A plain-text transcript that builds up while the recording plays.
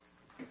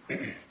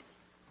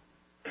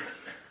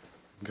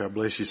God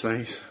bless you,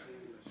 saints.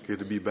 Good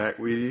to be back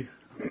with you.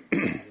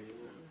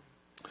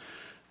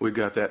 We've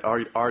got that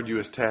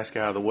arduous task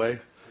out of the way,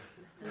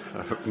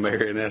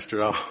 Mary and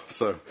Esther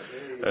off.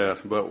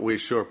 But we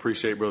sure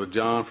appreciate Brother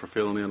John for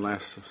filling in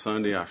last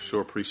Sunday. I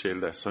sure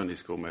appreciated that Sunday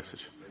school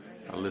message.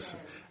 I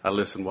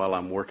listen while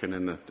I'm working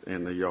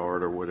in the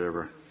yard or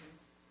whatever,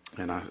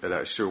 and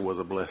that sure was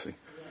a blessing.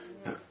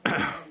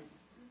 Let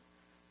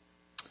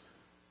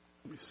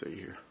me see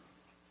here.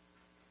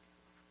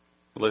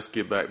 Let's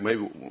get back.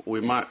 Maybe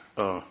we might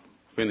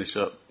finish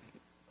up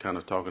kind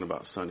of talking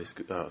about Sunday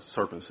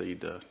serpent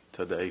seed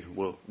today.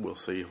 We'll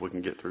see if we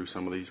can get through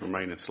some of these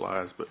remaining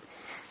slides, but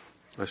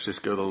let's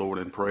just go to the Lord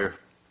in prayer.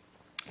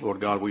 Lord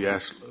God, we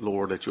ask,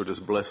 Lord, that you'll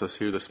just bless us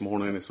here this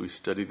morning as we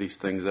study these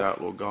things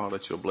out. Lord God,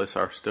 that you'll bless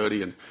our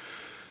study and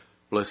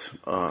bless,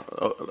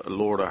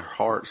 Lord, our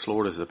hearts,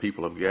 Lord, as the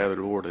people have gathered,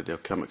 Lord, that they'll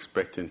come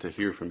expecting to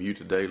hear from you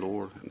today,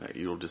 Lord, and that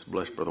you'll just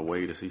bless Brother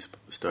Wade as he's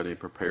studying,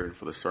 preparing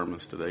for the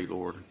sermons today,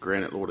 Lord.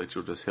 Grant it, Lord, that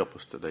you'll just help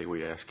us today,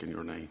 we ask in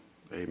your name.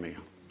 Amen.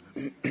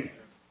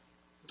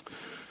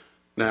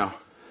 Now,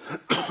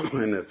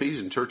 in the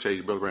Ephesian church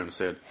age, Brother Branham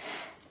said,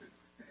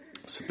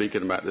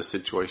 speaking about this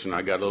situation,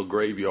 I got a little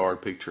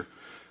graveyard picture.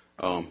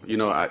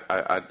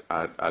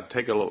 I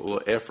take a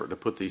little effort to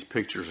put these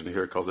pictures in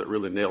here because it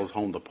really nails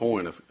home the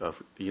point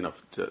of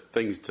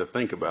things to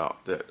think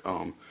about.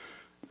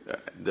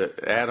 That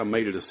Adam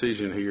made a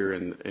decision here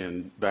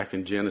and back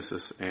in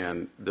Genesis,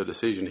 and the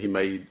decision he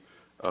made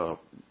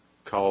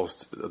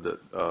caused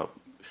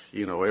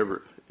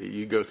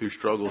you go through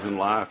struggles in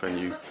life,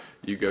 and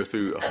you go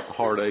through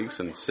heartaches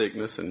and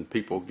sickness and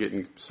people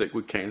getting sick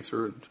with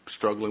cancer and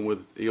struggling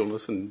with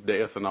illness and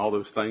death and all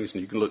those things.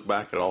 And you can look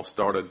back, it all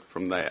started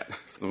from that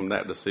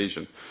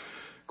decision.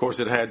 Of course,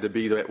 it had to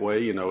be that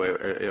way.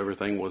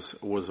 Everything was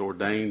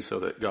ordained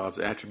so that God's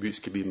attributes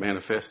could be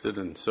manifested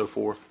and so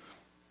forth.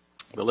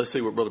 But let's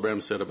see what Brother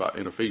Branham said about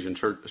in Ephesian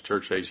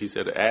church age. He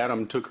said,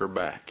 Adam took her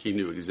back. He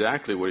knew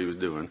exactly what he was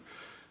doing,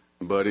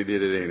 but he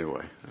did it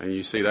anyway. And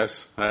you see,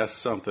 that's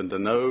something to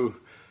know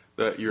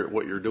that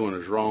what you're doing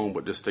is wrong,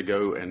 but just to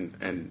go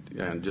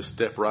and just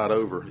step right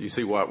over. You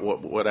see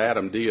what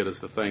Adam did is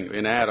the thing.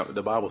 In Adam,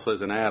 the Bible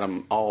says in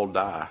Adam all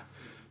die,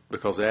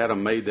 because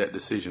Adam made that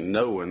decision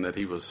knowing that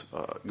he was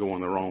going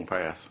the wrong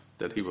path,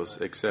 that he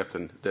was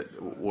accepting that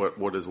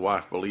what his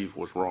wife believed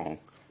was wrong,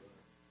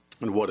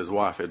 and what his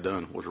wife had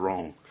done was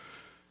wrong.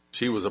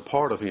 She was a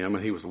part of him,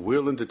 and he was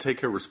willing to take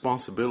her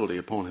responsibility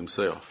upon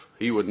himself.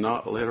 He would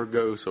not let her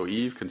go, so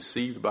Eve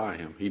conceived by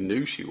him. He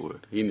knew she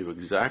would. He knew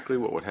exactly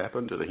what would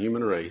happen to the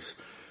human race,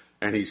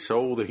 and he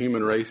sold the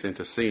human race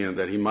into sin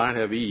that he might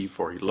have Eve,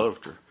 for he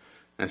loved her.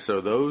 And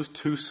so those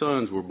two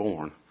sons were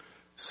born,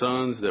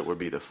 sons that would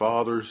be the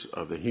fathers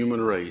of the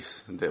human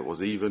race that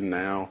was even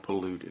now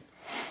polluted.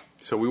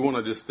 So we want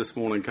to just this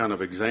morning kind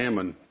of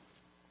examine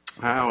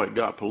how it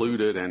got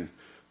polluted and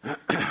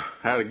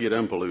how to get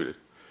unpolluted.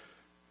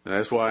 And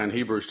that's why in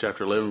Hebrews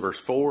chapter 11, verse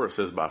 4, it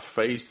says, by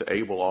faith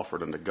Abel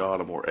offered unto God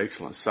a more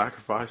excellent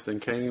sacrifice than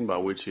Cain, by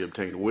which he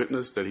obtained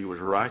witness that he was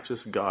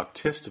righteous, God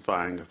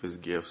testifying of his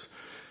gifts,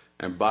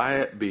 and by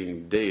it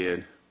being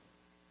dead,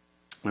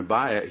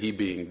 he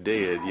being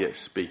dead, yet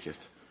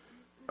speaketh.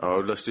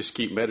 Let's just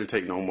keep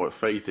meditating on what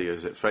faith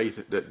is.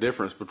 That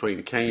difference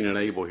between Cain and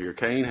Abel here.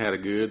 Cain had a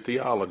good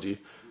theology.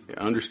 He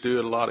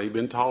understood a lot. He'd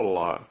been taught a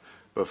lot.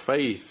 But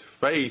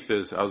faith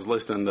is, I was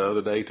listening the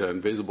other day to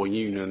Invisible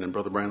Union, and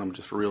Brother Branham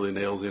just really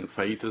nails in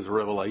faith is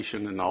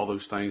revelation and all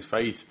those things.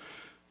 Faith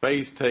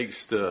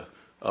takes the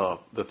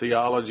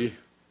theology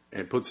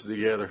and puts it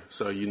together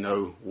so you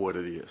know what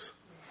it is.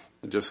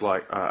 Just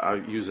like I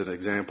use an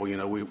example,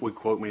 we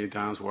quote many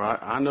times where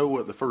I know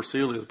what the first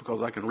seal is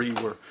because I can read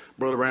where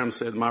Brother Branham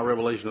said my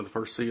revelation of the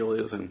first seal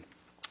is, and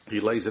he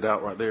lays it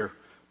out right there.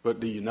 But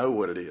do you know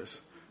what it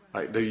is?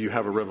 Like, do you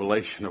have a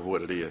revelation of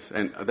what it is?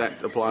 And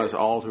that applies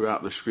all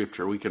throughout the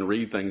Scripture. We can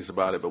read things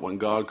about it, but when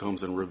God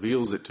comes and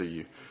reveals it to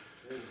you,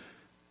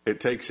 it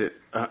takes it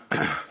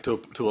to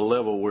a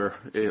level where,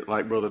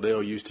 like Brother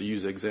Dale used to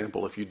use the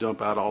example, if you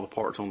dump out all the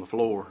parts on the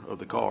floor of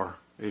the car,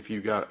 if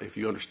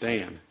you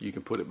understand, you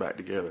can put it back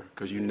together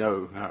because you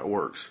know how it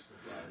works.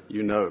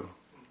 You know.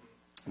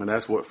 And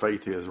that's what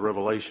faith is,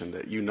 revelation,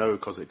 that you know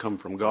because it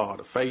comes from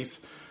God. Faith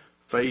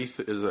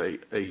is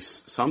a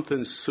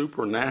something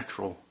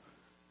supernatural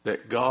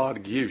that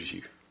God gives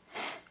you.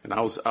 And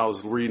I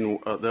was reading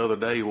the other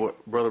day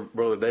what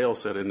Brother Dale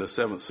said in the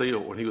seventh seal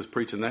when he was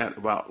preaching that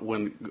about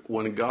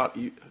when God,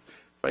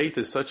 faith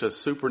is such a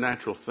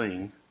supernatural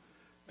thing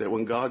that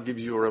when God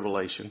gives you a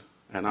revelation,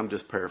 and I'm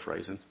just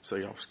paraphrasing, so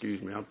y'all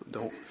excuse me,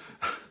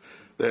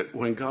 that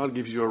when God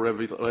gives you a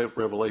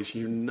revelation,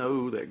 you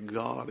know that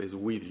God is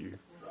with you,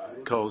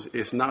 because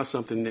it's not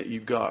something that you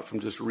got from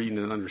just reading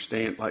and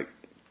understand, like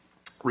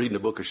reading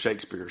a book of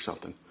Shakespeare or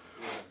something.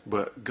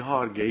 But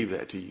God gave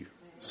that to you,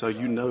 so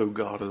you know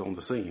God is on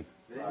the scene.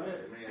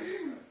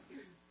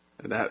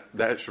 And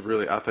that should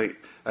really, I think,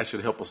 that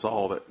should help us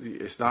all. That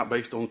it's not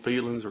based on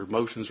feelings or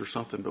emotions or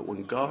something, but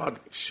when God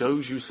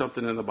shows you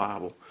something in the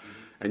Bible,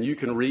 and you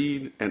can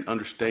read and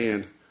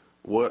understand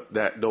what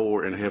that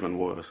door in heaven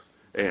was,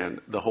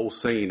 and the whole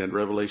scene in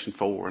Revelation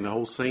 4 and the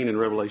whole scene in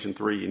Revelation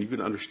 3, and you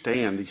can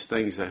understand these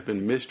things that have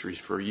been mysteries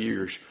for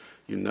years,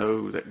 you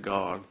know that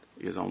God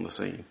is on the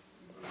scene.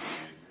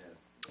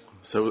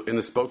 So in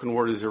the spoken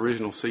word, his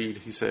original seed,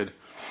 he said,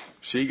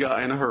 she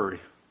got in a hurry.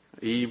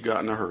 Eve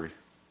got in a hurry.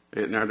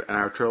 In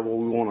our trouble,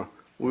 we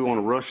want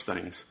to rush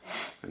things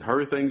and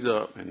hurry things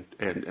up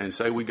and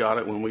say we got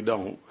it when we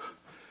don't.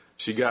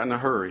 She got in a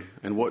hurry,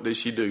 and what did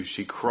she do?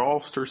 She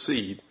crossed her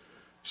seed.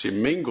 She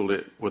mingled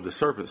it with the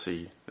serpent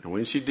seed. And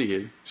when she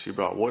did,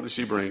 what did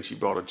she bring? She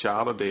brought a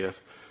child of death,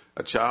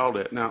 a child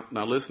that,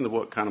 now listen to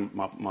what kind of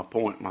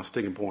my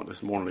sticking point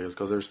this morning is,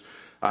 because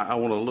I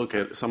want to look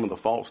at some of the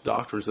false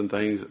doctrines and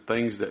things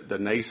that the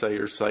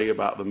naysayers say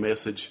about the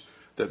message,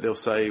 that they'll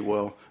say,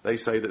 well, they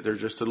say that there's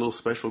just a little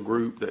special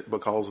group that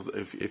because of,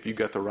 if you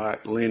got the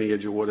right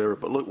lineage or whatever.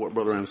 But look what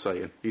Brother Am's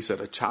saying. He said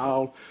a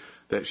child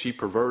that she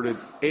perverted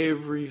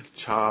every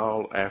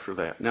child after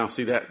that. Now,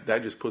 see, that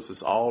just puts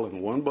us all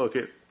in one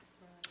bucket,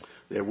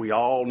 that we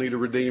all need a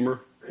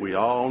redeemer. We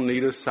all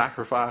need a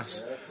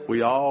sacrifice.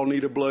 We all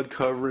need a blood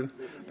covering.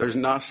 There's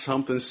not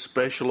something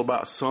special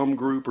about some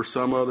group or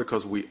some other,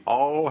 because we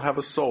all have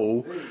a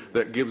soul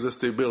that gives us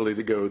the ability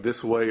to go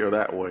this way or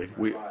that way.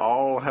 We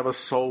all have a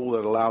soul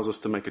that allows us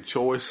to make a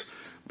choice,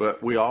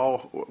 but we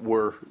all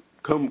were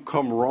come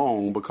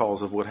wrong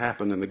because of what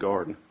happened in the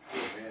garden.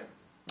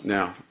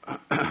 Now,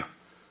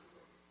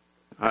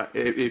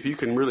 if you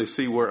can really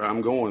see where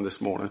I'm going this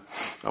morning,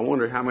 I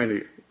wonder how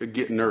many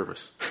get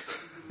nervous.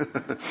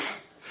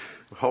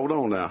 Hold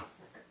on now.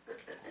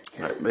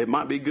 It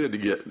might be good to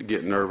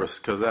get nervous,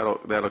 because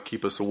that'll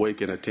keep us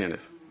awake and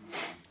attentive.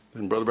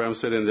 And Brother Brown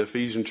said in the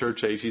Ephesian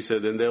church age, he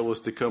said, then there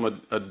was to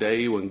come a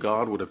day when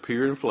God would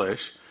appear in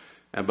flesh,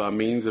 and by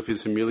means of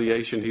his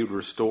humiliation he would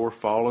restore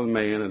fallen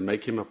man and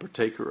make him a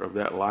partaker of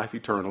that life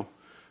eternal.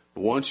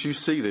 Once you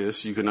see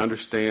this, you can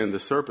understand the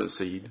serpent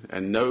seed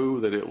and know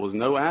that it was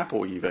no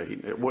apple Eve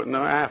ate. It wasn't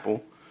no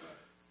apple.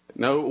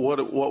 No,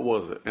 what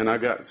was it? And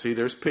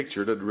there's a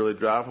picture that really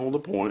drive home the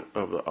point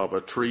of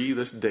a tree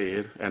that's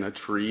dead and a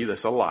tree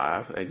that's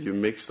alive, and you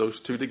mix those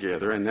two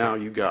together, and now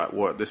you got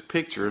this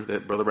picture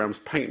that Brother Brown's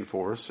painting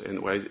for us,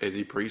 and as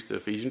he preached the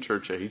Ephesian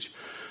church age.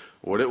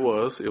 What it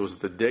was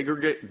the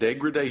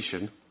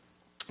degradation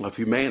of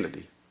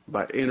humanity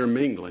by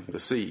intermingling the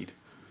seed.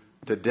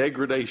 The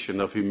degradation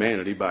of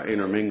humanity by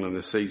intermingling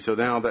the seed. So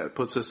now that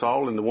puts us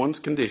all into one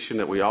condition,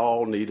 that we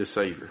all need a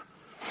Savior.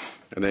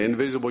 And the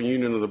invisible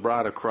union of the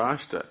bride of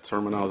Christ, that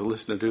sermon I was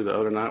listening to the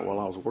other night while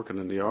I was working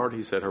in the yard,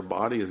 he said her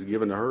body is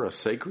given to her a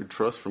sacred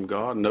trust from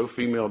God. No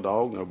female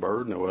dog, no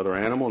bird, no other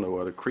animal, no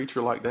other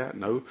creature like that.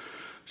 No,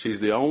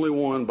 she's the only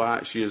one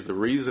she is the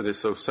reason it's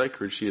so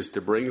sacred. She is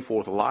to bring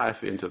forth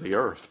life into the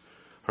earth.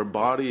 Her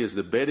body is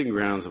the bedding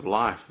grounds of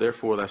life.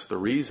 Therefore, that's the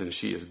reason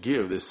she is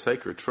given this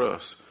sacred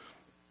trust.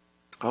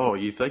 Oh,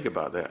 you think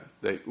about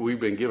that we've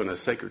been given a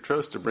sacred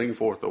trust to bring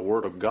forth the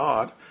Word of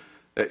God,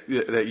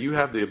 that you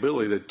have the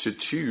ability to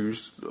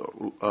choose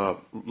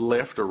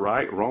left or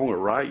right, wrong or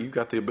right. You've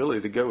got the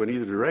ability to go in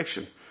either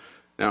direction.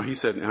 Now, he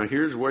said, now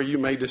here's where you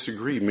may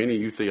disagree, many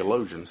of you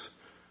theologians.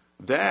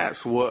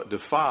 That's what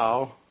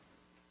defile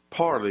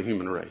part of the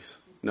human race.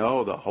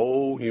 No, the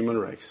whole human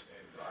race.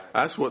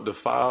 That's what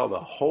defile the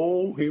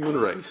whole human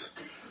race,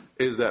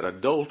 is that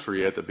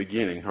adultery at the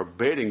beginning. Her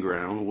bedding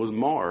ground was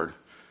marred.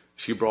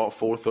 She brought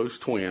forth those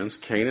twins,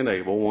 Cain and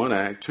Abel, one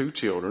act, two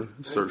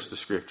children. Search the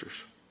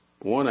scriptures.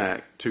 One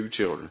act, two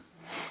children.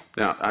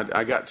 Now,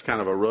 I got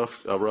kind of a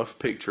rough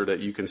picture that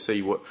you can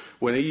see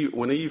when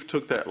Eve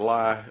took that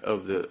lie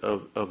of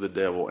the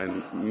devil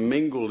and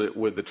mingled it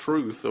with the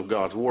truth of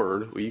God's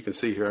word. Well, you can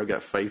see here I've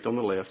got faith on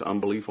the left,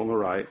 unbelief on the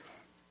right.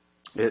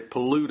 It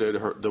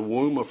polluted the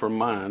womb of her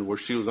mind, where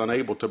she was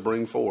unable to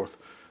bring forth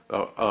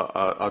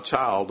a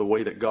child the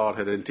way that God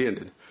had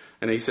intended.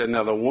 And he said,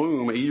 now the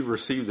womb, Eve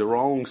received the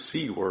wrong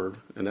seed word,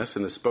 and that's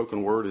in the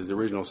spoken word, is the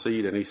original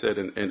seed. And he said,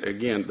 and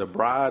again, the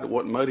bride,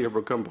 what might have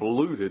become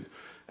polluted,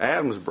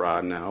 Adam's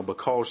bride now,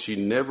 because she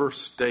never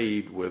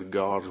stayed with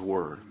God's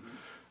word.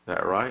 Is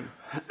that right?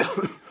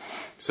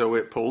 So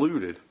it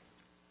polluted.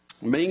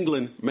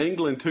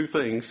 Mingling two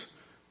things,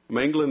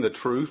 mingling the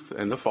truth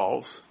and the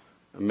false,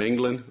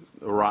 mingling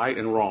right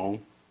and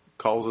wrong,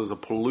 causes a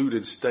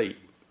polluted state.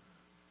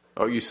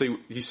 Oh, you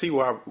see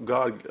why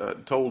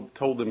God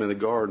told them in the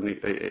garden,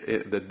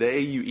 the day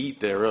you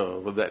eat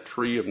thereof, of that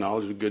tree of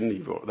knowledge of good and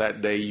evil,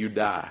 that day you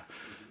die.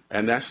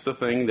 And that's the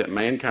thing that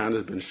mankind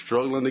has been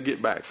struggling to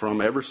get back from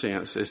ever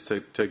since, is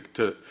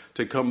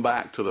to come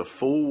back to the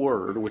full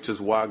word, which is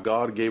why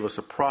God gave us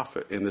a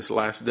prophet in this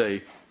last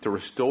day, to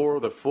restore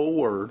the full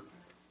word.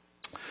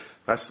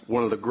 That's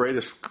one of the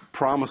greatest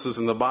promises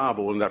in the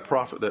Bible, and that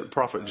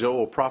prophet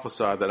Joel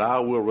prophesied that I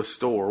will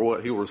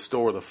restore. He will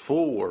restore the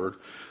full word.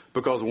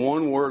 Because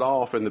one word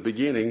off in the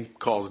beginning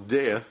caused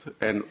death,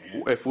 and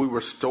if we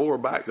restore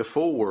back the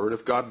full word,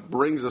 if God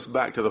brings us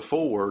back to the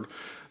full word,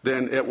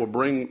 then it will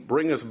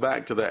bring us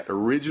back to that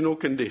original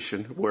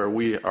condition where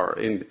we are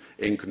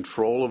in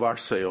control of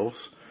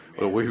ourselves.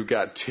 We've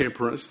got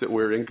temperance, that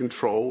we're in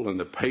control, and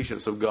the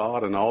patience of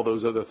God and all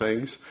those other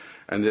things.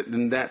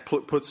 And that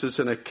puts us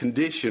in a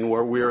condition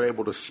where we're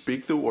able to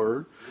speak the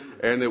word,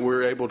 and that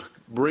we're able to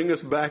bring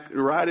us back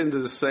right into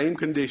the same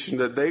condition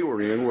that they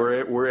were in.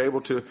 We're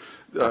able to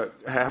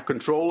have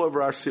control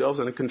over ourselves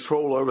and a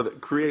control over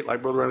create,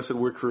 like Brother Ryan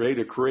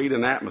said, create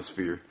an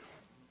atmosphere.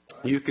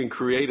 You can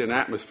create an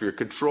atmosphere,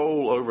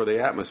 control over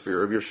the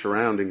atmosphere of your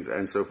surroundings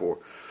and so forth.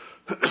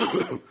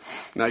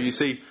 Now you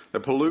see,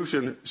 the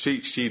pollution,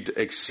 she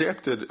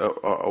accepted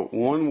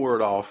one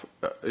word off,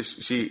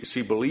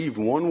 she believed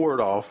one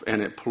word off,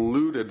 and it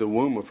polluted the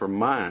womb of her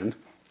mind,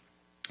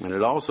 and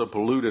it also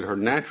polluted her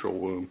natural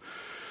womb.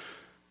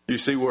 You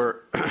see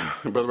where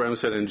Brother Branham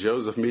said in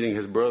Joseph meeting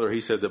his brother,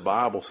 he said the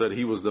Bible said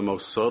he was the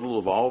most subtle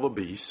of all the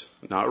beasts,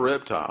 not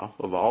reptile,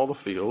 of all the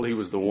field. He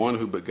was the one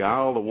who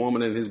beguiled the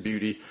woman in his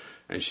beauty,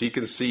 and she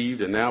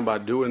conceived, and now by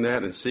doing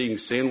that and seeing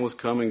sin was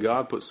coming,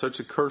 God put such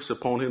a curse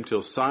upon him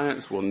till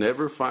science will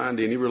never find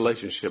any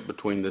relationship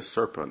between this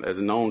serpent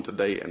as known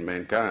today and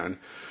mankind.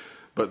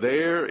 But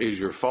there is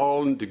your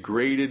fallen,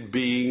 degraded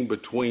being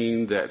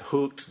between that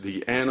hooked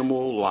the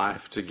animal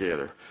life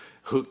together,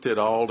 hooked it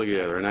all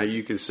together. And now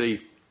you can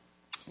see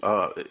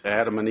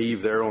Adam and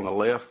Eve there on the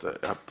left,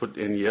 I put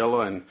in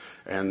yellow,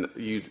 and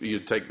you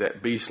take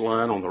that beast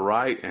line on the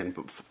right, and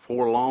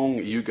before long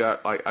you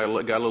got, like I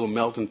got a little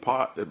melting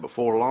pot that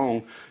before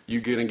long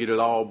you get it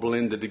all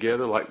blended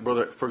together. Like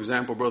for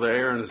example, Brother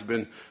Aaron has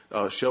been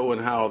showing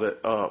how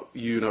that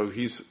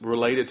he's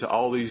related to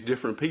all these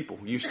different people.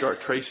 You start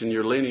tracing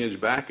your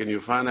lineage back, and you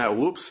find out,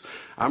 whoops,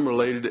 I'm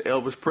related to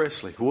Elvis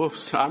Presley.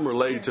 Whoops, I'm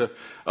related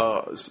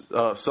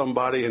to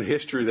somebody in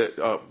history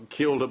that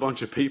killed a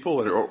bunch of people,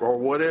 or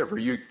whatever.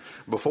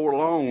 Before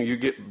long, you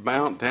get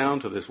bound down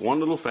to this one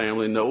little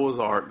family, Noah's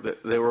Ark,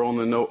 that they were on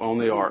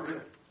the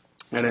ark.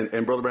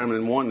 And Brother Branham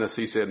in Oneness,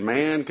 he said,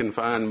 man can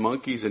find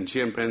monkeys and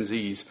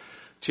chimpanzees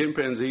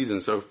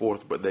and so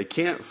forth, but they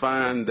can't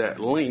find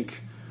that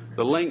link,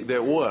 the link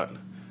that what?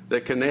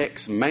 That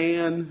connects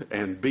man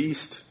and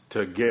beast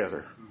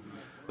together.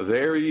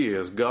 There he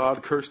is.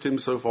 God cursed him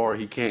so far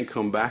he can't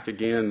come back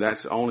again.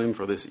 That's on him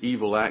for this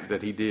evil act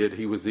that he did.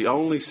 He was the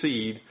only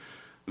seed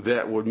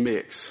that would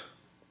mix.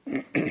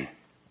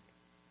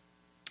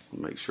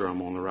 Make sure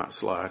I'm on the right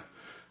slide.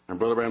 And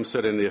Brother Branham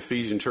said in the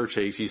Ephesian church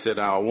age, he said,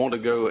 I want to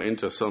go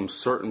into some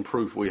certain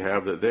proof we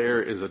have that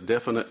there is a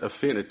definite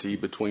affinity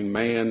between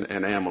man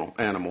and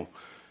animal.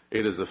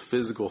 It is a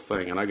physical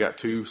thing. And I got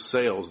two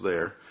cells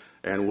there,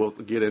 and we'll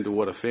get into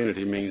what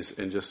affinity means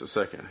in just a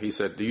second. He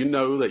said, do you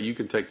know that you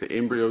can take the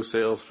embryo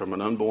cells from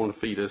an unborn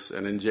fetus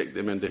and inject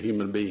them into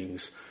human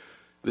beings?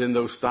 Then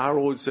those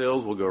thyroid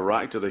cells will go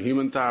right to the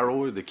human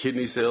thyroid. The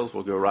kidney cells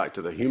will go right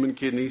to the human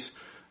kidneys.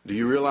 Do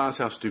you realize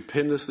how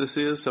stupendous this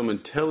is? Some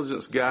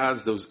intelligence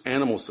guides those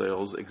animal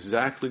cells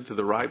exactly to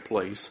the right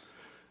place.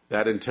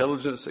 That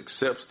intelligence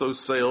accepts those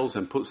cells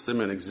and puts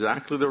them in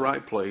exactly the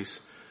right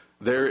place.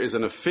 There is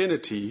an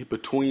affinity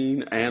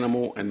between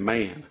animal and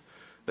man.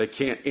 They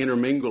can't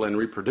intermingle and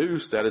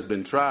reproduce. That has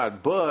been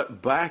tried.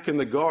 But back in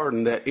the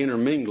garden, that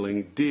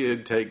intermingling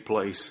did take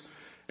place.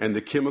 And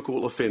the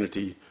chemical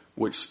affinity,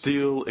 which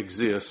still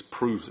exists,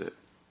 proves it.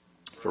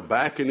 For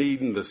back in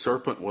Eden, the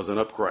serpent was an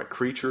upright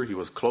creature. He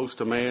was close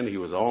to man. He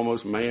was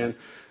almost man.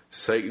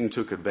 Satan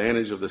took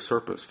advantage of the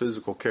serpent's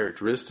physical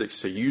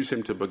characteristics to use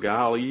him to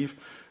beguile Eve.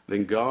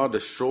 Then God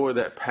destroyed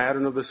that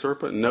pattern of the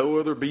serpent. No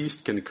other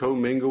beast can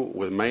commingle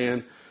with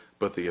man,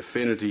 but the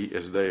affinity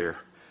is there.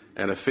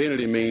 And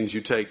affinity means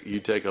you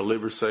take a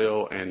liver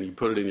cell and you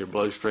put it in your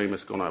bloodstream.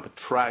 It's going to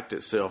attract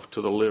itself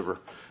to the liver.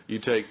 You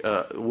take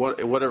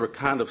whatever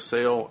kind of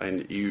cell,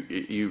 and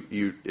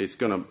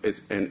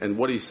and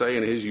what he's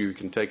saying is you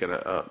can take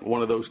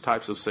one of those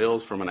types of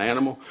cells from an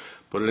animal,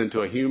 put it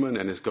into a human,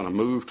 and it's going to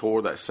move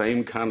toward that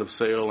same kind of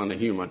cell in a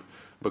human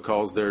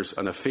because there's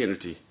an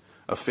affinity.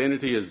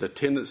 Affinity is the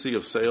tendency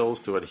of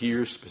cells to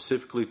adhere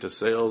specifically to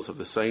cells of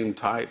the same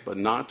type, but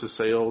not to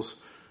cells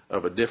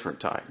of a different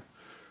type.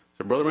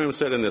 So Brother Branham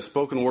said in the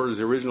spoken words,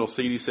 the original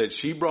seed, he said,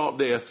 she brought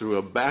death through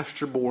a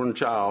bastard-born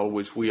child,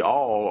 which we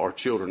all are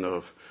children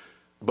of.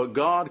 But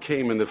God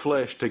came in the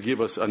flesh to give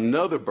us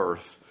another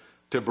birth,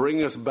 to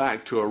bring us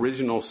back to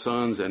original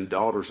sons and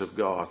daughters of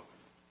God.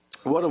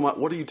 What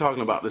are you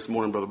talking about this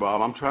morning, Brother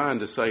Bob? I'm trying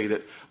to say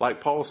that,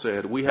 like Paul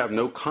said, we have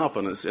no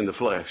confidence in the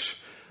flesh.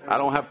 I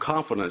don't have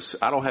confidence.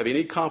 I don't have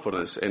any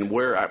confidence in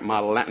where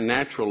my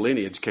natural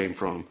lineage came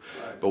from.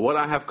 But what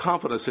I have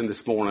confidence in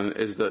this morning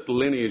is the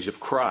lineage of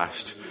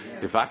Christ.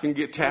 If I can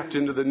get tapped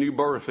into the new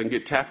birth and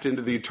get tapped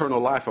into the eternal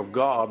life of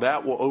God,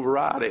 that will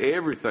override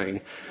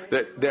everything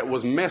that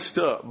was messed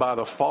up by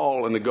the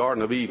fall in the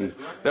Garden of Eden.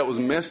 That was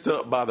messed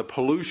up by the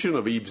pollution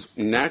of Eve's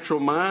natural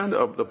mind,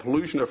 of the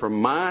pollution of her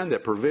mind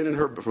that prevented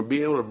her from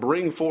being able to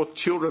bring forth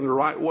children the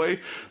right way.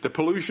 The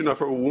pollution of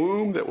her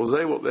womb that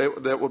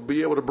would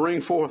be able to bring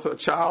forth a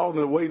child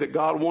in the way that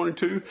God wanted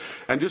to.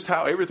 And just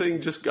how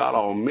everything just got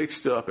all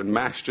mixed up and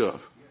mashed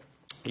up.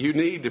 You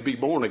need to be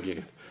born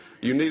again.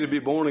 You need to be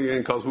born again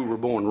because we were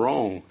born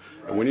wrong.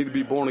 And we need to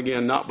be born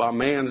again not by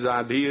man's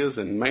ideas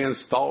and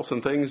man's thoughts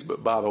and things,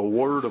 but by the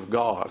Word of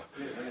God.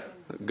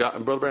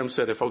 God, Brother Branham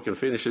said, if I can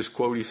finish this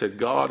quote, he said,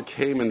 God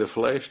came in the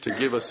flesh to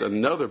give us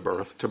another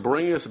birth, to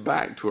bring us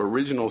back to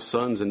original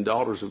sons and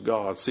daughters of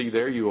God. See,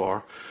 there you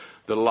are.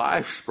 The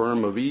life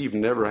sperm of Eve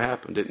never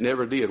happened. It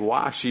never did.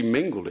 Why? She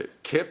mingled it,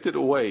 kept it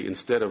away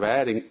instead of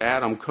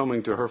Adam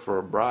coming to her for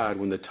a bride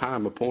when the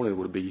time appointed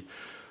would be.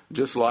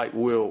 Just like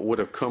Will would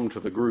have come to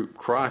the group,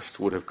 Christ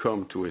would have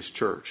come to his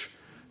church.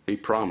 He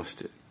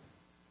promised it.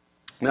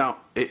 Now,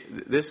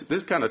 this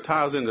kind of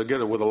ties in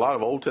together with a lot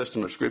of Old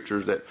Testament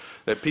scriptures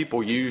that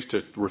people use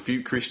to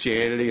refute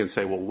Christianity and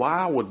say, well,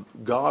 why would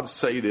God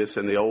say this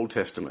in the Old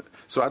Testament?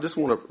 So I just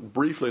want to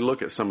briefly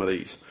look at some of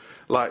these.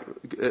 Like,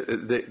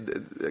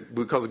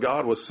 because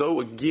God was so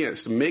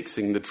against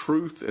mixing the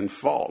truth and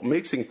false,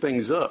 mixing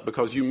things up,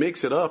 because you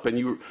mix it up and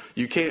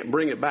you can't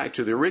bring it back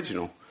to the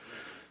original.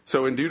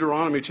 So in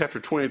Deuteronomy chapter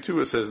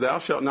 22, it says, thou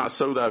shalt not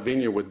sow thy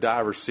vineyard with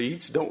divers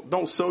seeds.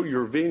 Don't sow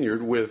your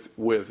vineyard with,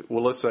 well,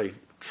 let's say,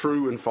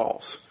 true and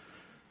false.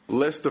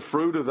 Lest the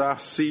fruit of thy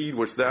seed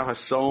which thou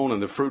hast sown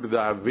and the fruit of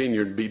thy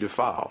vineyard be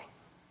defiled.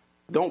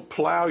 Don't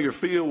plow your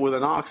field with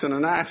an ox and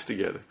an ass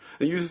together.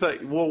 And you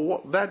think,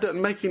 well, that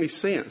doesn't make any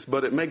sense.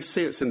 But it makes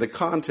sense in the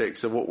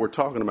context of what we're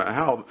talking about,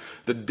 how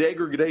the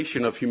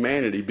degradation of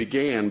humanity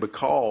began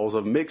because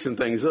of mixing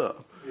things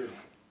up. Yeah.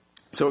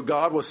 So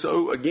God was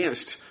so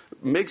against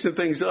mixing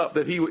things up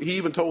that he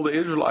even told the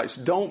Israelites,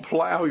 don't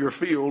plow your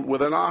field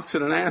with an ox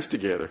and an ass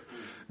together.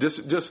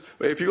 Just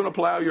if you're going to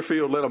plow your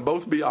field, let them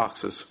both be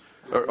oxes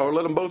or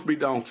let them both be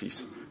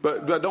donkeys.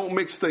 But don't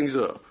mix things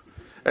up.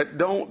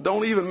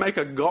 Don't even make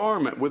a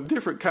garment with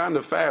different kind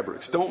of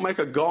fabrics. Don't make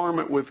a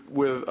garment with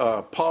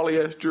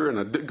polyester and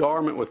a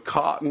garment with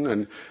cotton,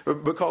 and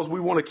because we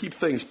want to keep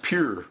things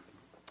pure.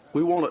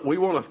 We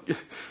want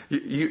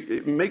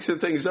to mixing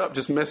things up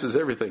just messes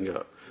everything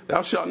up.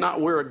 Thou shalt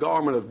not wear a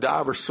garment of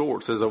divers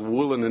sorts as of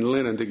woolen and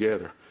linen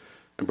together.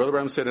 And Brother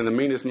Branham said, in the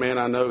meanest man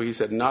I know, he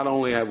said, not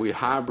only have we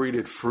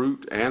hybrided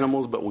fruit,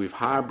 animals, but we've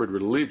hybrid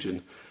religion.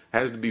 It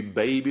has to be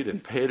babied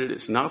and petted.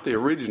 It's not the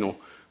original.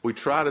 We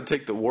try to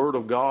take the Word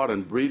of God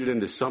and breed it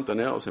into something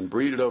else and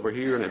breed it over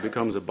here, and it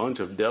becomes a bunch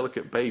of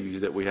delicate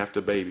babies that we have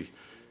to baby.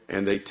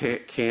 And they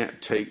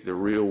can't take the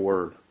real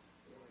Word.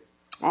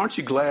 Aren't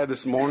you glad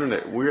this morning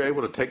that we're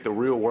able to take the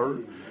real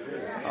Word?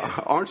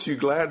 Aren't you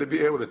glad to be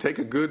able to take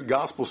a good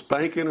gospel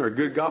spanking or a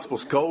good gospel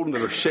scolding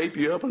that'll shape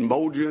you up and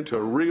mold you into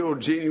a real,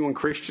 genuine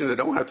Christian that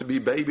don't have to be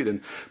babied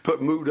and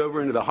moved over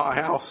into the hot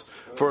house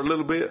for a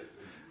little bit?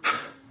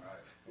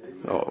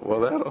 Oh,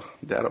 well,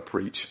 that'll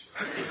preach.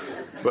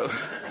 But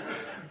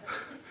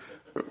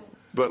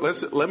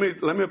let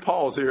me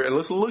pause here and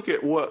let's look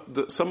at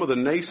what some of the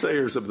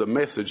naysayers of the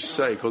message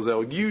say, because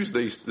they'll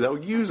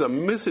use a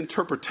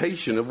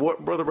misinterpretation of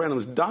what Brother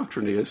Branham's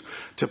doctrine is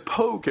to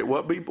poke at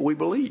what we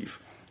believe.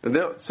 And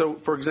so,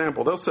 for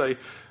example, they'll say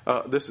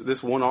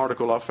this one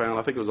article I found,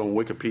 I think it was on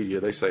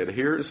Wikipedia. They say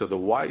adherents of the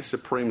white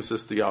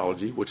supremacist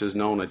theology, which is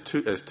known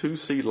as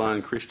two-seed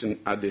line Christian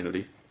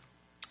identity,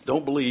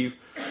 don't believe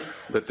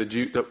that the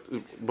Jew.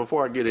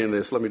 Before I get into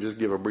this, let me just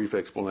give a brief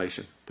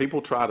explanation.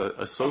 People try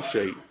to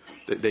associate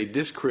that they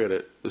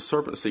discredit the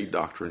serpent seed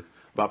doctrine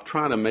by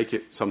trying to make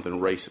it something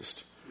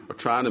racist or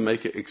trying to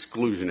make it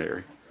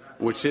exclusionary,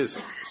 which is,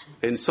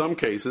 in some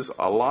cases,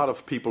 a lot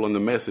of people in the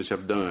message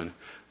have done,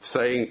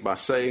 by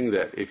saying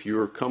that if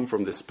you come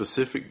from this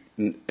specific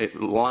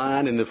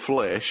line in the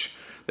flesh,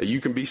 that you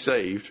can be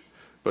saved,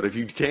 but if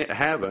you can't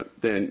have it,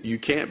 then you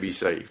can't be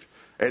saved.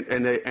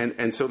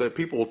 And so that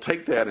people will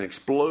take that and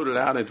explode it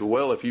out into,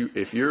 well,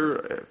 if you're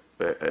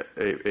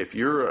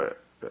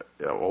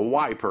a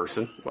white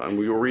person, and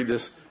we will read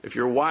this, if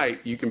you're white,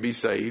 you can be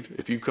saved.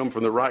 If you come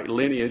from the right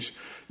lineage,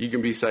 you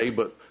can be saved.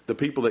 But the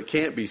people that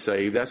can't be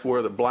saved, that's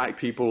where the black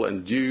people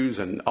and Jews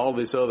and all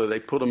this other, they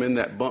put them in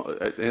that,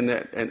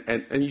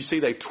 and you see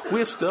they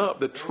twist up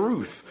the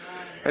truth.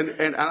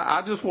 And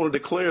I just want to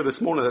declare this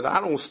morning that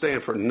I don't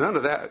stand for none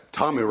of that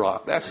Tommy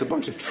Rock. That's a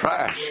bunch of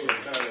trash.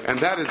 And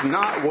that is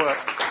not what...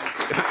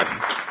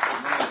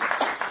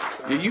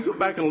 You go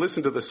back and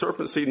listen to the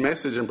serpent seed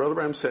message, and Brother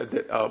Branham said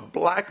that a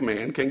black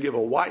man can give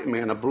a white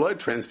man a blood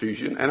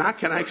transfusion, and I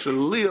can actually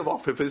live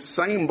off of his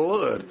same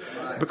blood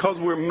because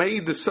we're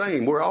made the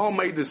same. We're all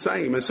made the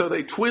same. And so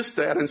they twist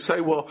that and say,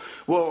 well,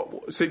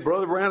 see,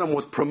 Brother Branham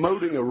was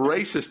promoting a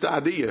racist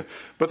idea,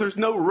 but there's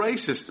no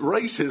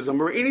racism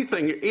or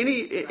anything,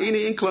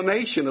 any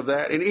inclination of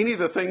that in any of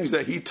the things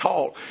that he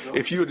taught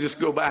if you would just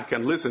go back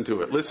and listen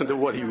to it. Listen to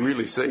what he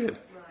really said.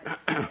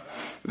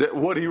 That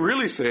what he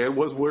really said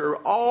was we're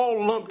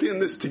all lumped in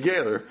this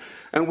together,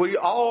 and we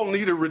all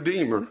need a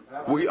redeemer.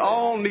 We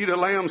all need a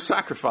lamb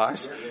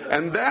sacrifice,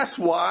 and that's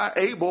why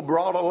Abel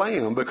brought a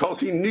lamb, because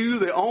he knew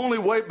the only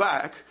way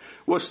back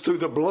was through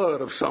the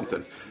blood of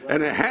something.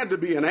 And it had to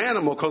be an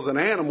animal, because an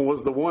animal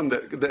was the one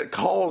that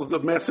caused the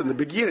mess in the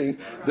beginning,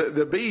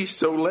 the beast.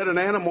 So let an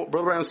animal,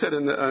 Brother Brown said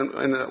in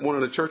one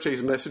of the church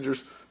age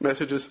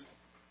messages,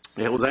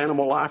 It was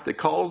animal life that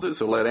caused it,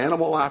 so let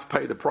animal life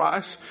pay the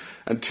price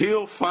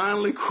until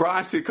finally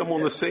Christ could come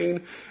on the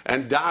scene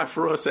and die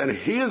for us, and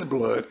his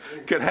blood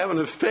could have an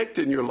effect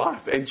in your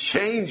life and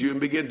change you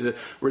and begin to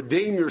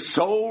redeem your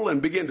soul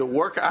and begin to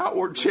work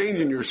outward change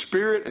in your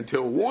spirit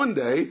until one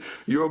day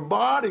your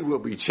body will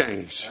be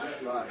changed.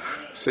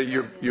 See,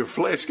 your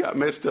flesh got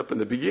messed up in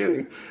the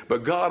beginning,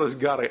 but God has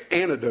got an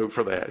antidote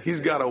for that. He's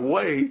got a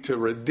way to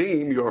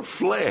redeem your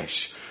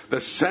flesh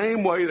the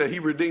same way that he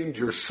redeemed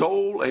your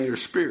soul and your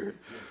spirit.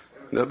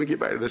 Now, let me get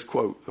back to this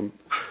quote. I'm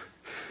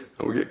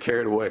going to get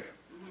carried away.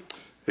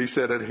 He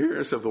said,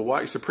 adherents of the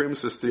white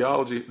supremacist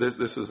theology,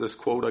 this is this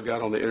quote I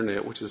got on the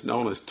internet, which is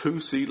known as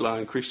two-seed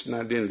line Christian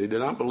identity, do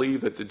not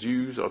believe that the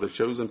Jews are the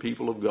chosen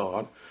people of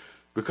God,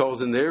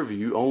 because in their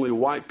view, only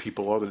white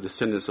people are the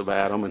descendants of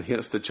Adam and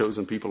hence the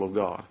chosen people of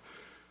God.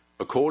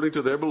 According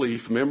to their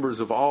belief, members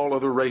of all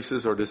other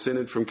races are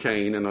descended from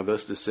Cain and are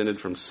thus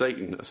descended from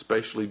Satan,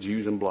 especially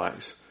Jews and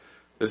blacks.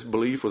 This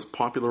belief was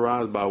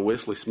popularized by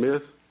Wesley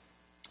Smith,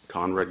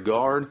 Conrad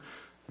Gard,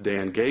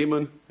 Dan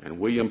Gayman, and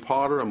William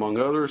Potter, among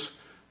others.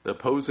 The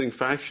opposing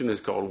faction is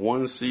called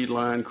One Seed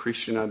Line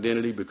Christian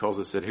Identity because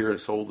its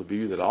adherents hold the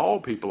view that all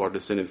people are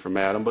descended from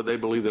Adam, but they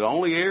believe that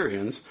only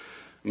Aryans,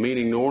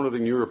 meaning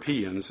Northern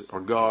Europeans, are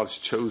God's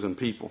chosen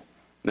people.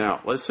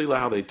 Now, let's see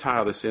how they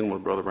tie this in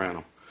with Brother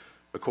Branham.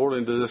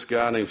 According to this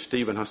guy named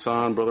Stephen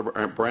Hassan,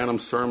 Brother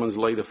Branham's sermons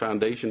lay the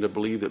foundation to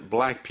believe that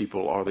black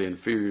people are the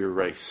inferior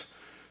race.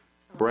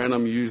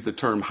 Branham used the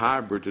term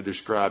hybrid to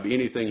describe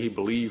anything he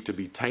believed to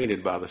be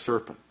tainted by the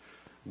serpent,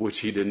 which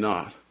he did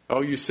not.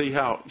 Oh, you see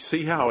how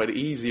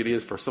easy it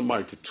is for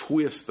somebody to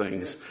twist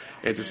things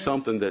into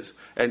something that's,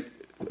 and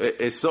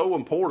it's so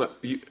important.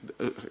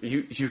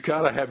 You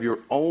got to have your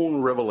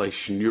own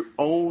revelation, your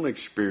own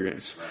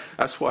experience.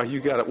 That's why you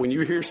got to, when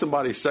you hear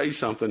somebody say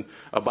something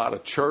about a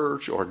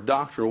church or a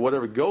doctrine or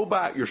whatever, go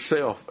back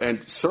yourself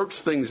and search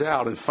things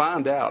out and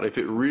find out if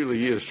it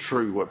really is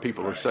true what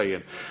people are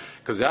saying.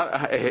 Because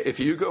if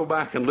you go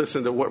back and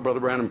listen to what Brother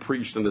Branham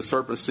preached in the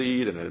serpent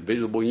seed and the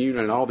invisible union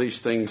and all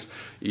these things,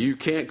 you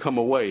can't come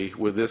away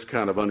with this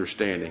kind of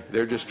understanding.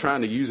 They're just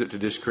trying to use it to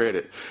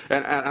discredit.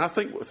 And I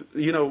think,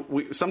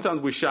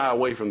 sometimes we shy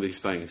away from these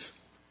things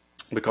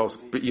because,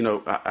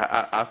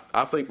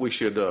 I think we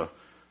should,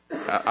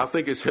 I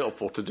think it's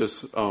helpful to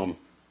just,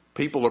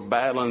 people are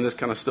battling this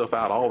kind of stuff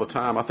out all the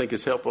time. I think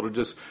it's helpful to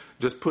just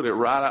put it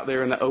right out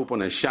there in the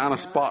open and shine a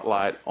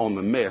spotlight on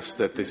the mess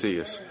that this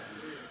is.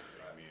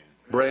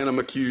 Branham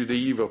accused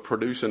Eve of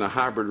producing a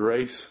hybrid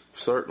race.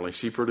 Certainly,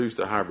 she produced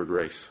a hybrid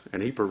race.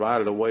 And he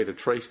provided a way to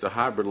trace the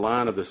hybrid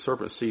line of the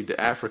serpent seed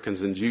to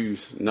Africans and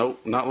Jews. No,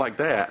 not like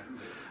that.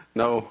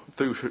 No,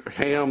 through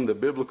Ham, the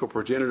biblical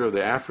progenitor of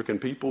the African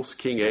peoples,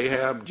 King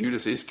Ahab,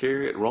 Judas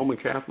Iscariot, Roman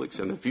Catholics,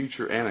 and the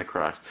future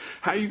Antichrist.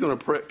 How are you going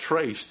to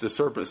trace the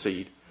serpent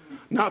seed?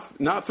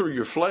 Not through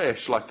your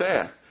flesh like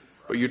that,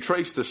 but you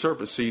trace the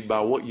serpent seed by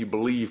what you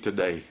believe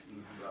today.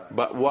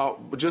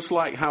 But just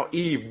like how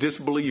Eve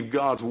disbelieved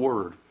God's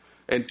word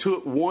and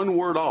took one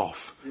word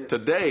off,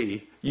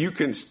 today you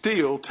can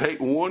still take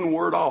one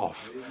word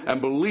off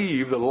and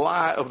believe the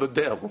lie of the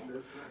devil.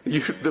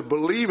 The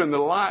believe in the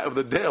lie of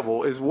the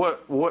devil is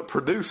what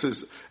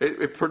produces.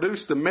 It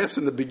produced the mess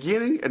in the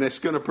beginning, and it's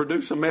going to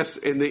produce a mess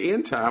in the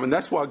end time. And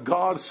that's why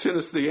God sent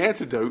us the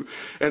antidote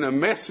and a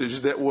message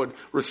that would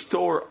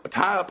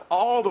tie up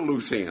all the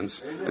loose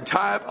ends, and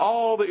tie up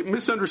all the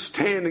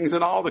misunderstandings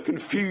and all the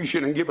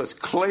confusion, and give us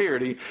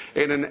clarity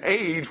in an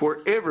age where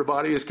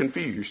everybody is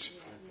confused.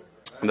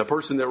 And the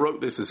person that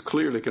wrote this is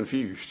clearly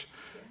confused.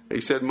 He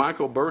said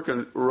Michael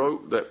Birkin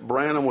wrote that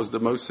Branham was the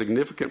most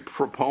significant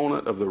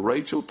proponent of the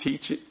racist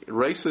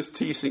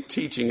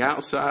teaching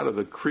outside of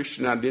the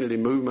Christian identity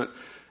movement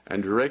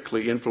and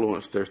directly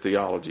influenced their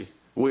theology,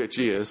 which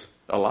is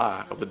a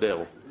lie of the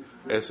devil.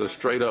 It's a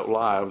straight up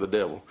lie of the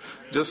devil.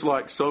 Just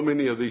like so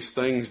many of these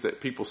things that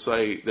people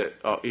say that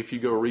if you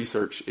go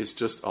research, it's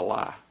just a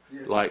lie.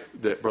 Like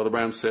that Brother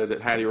Branham said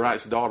that Hattie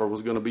Wright's daughter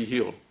was going to be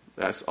healed.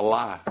 That's a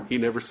lie. He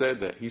never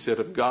said that. He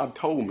said if God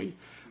told me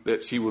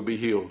that she would be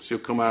healed, she'll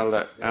come out of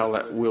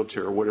that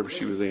wheelchair or whatever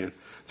she was in.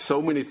 So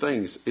many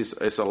things.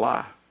 It's a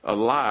lie. A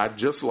lie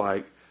just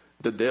like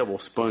the devil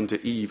spun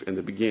to Eve in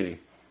the beginning.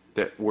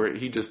 That where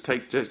he just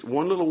take just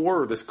one little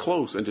word that's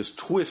close and just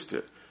twist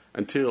it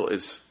until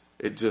it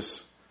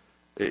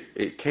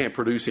can't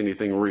produce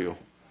anything real.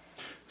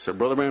 So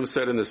Brother Branham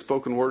said in the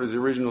spoken word is the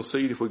original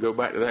seed. If we go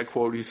back to that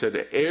quote, he said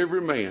that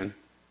every man,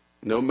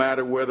 no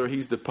matter whether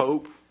he's the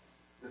Pope,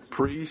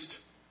 priest,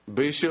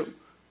 bishop,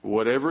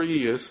 whatever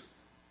he is,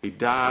 he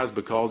dies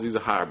because he's a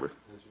hybrid.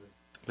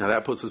 Now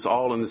that puts us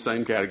all in the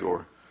same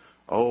category.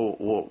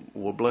 Oh,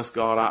 well, bless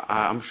God,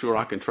 I'm sure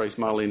I can trace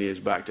my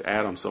lineage back to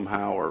Adam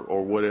somehow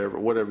or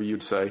whatever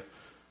you'd say.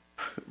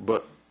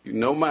 But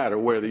no matter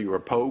whether you're a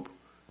pope,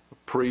 a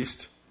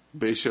priest,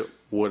 bishop,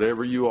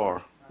 whatever you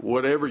are,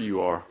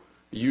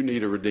 you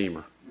need a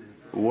redeemer.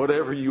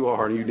 Whatever you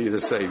are, you need a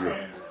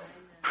savior.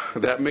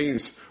 That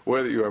means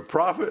whether you're a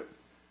prophet,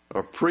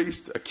 a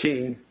priest, a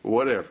king,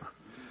 whatever.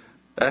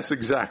 That's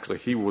exactly.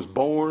 He was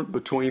born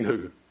between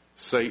who?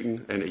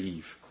 Satan and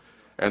Eve.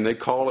 And they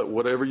call it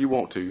whatever you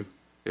want to.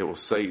 It was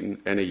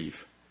Satan and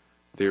Eve.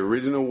 The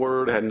original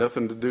word had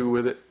nothing to do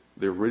with it.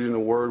 The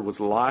original word was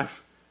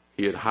life.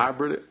 He had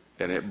hybrid it,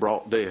 and it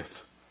brought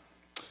death.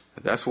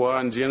 That's why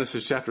in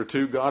Genesis chapter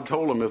 2, God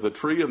told him, of the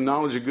tree of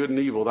knowledge of good and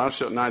evil, thou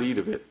shalt not eat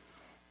of it.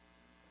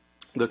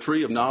 The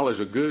tree of knowledge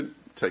of good,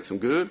 take some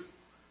good,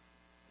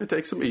 and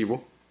take some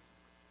evil.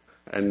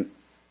 And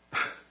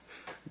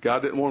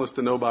God didn't want us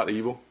to know about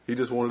evil. He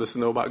just wanted us to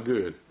know about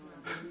good,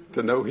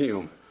 to know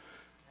him.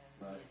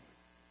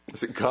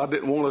 God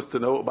didn't want us to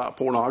know about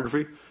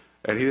pornography,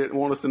 and he didn't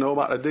want us to know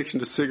about addiction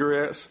to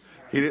cigarettes.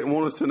 He didn't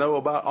want us to know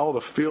about all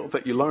the filth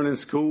that you learn in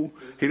school.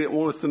 He didn't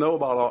want us to know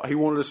about all. He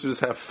wanted us to just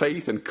have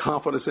faith and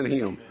confidence in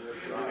him.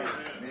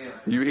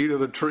 You eat of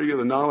the tree of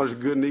the knowledge of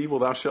good and evil,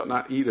 thou shalt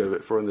not eat of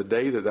it. For in the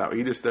day that thou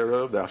eatest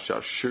thereof, thou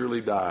shalt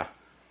surely die.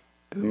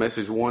 In the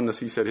message oneness,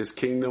 he said his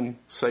kingdom,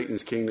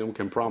 Satan's kingdom,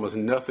 can promise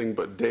nothing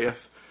but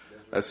death.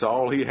 That's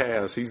all he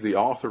has. He's the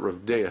author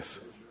of death.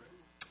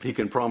 He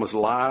can promise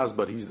lies,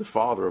 but he's the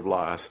father of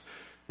lies.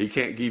 He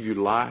can't give you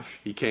life.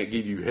 He can't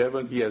give you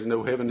heaven. He has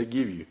no heaven to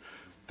give you.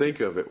 Think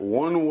of it.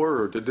 One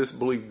word to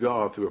disbelieve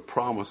God through a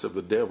promise of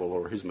the devil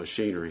or his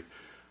machinery.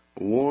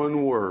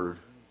 One word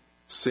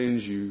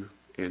sends you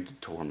into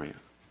torment.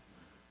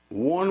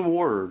 One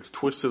word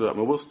twisted up.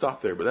 And we'll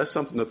stop there, but that's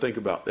something to think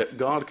about. That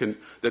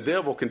the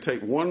devil can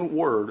take one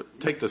word,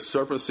 take the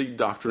serpent seed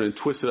doctrine and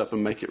twist it up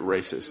and make it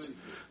racist.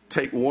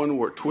 Take one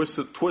word, twist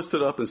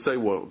it up and say,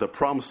 well, the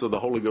promise of the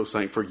Holy Ghost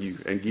ain't for you,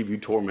 and give you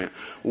torment.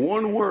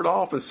 One word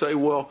off and say,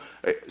 well,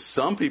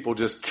 some people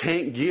just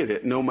can't get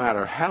it no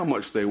matter how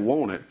much they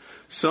want it.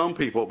 Some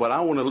people, but I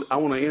want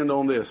to end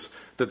on this,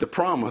 that the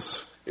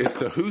promise is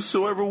to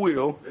whosoever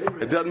will.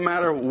 It doesn't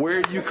matter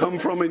where you come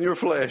from in your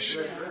flesh.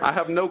 I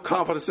have no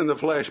confidence in the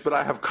flesh, but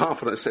I have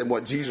confidence in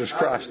what Jesus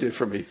Christ did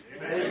for me.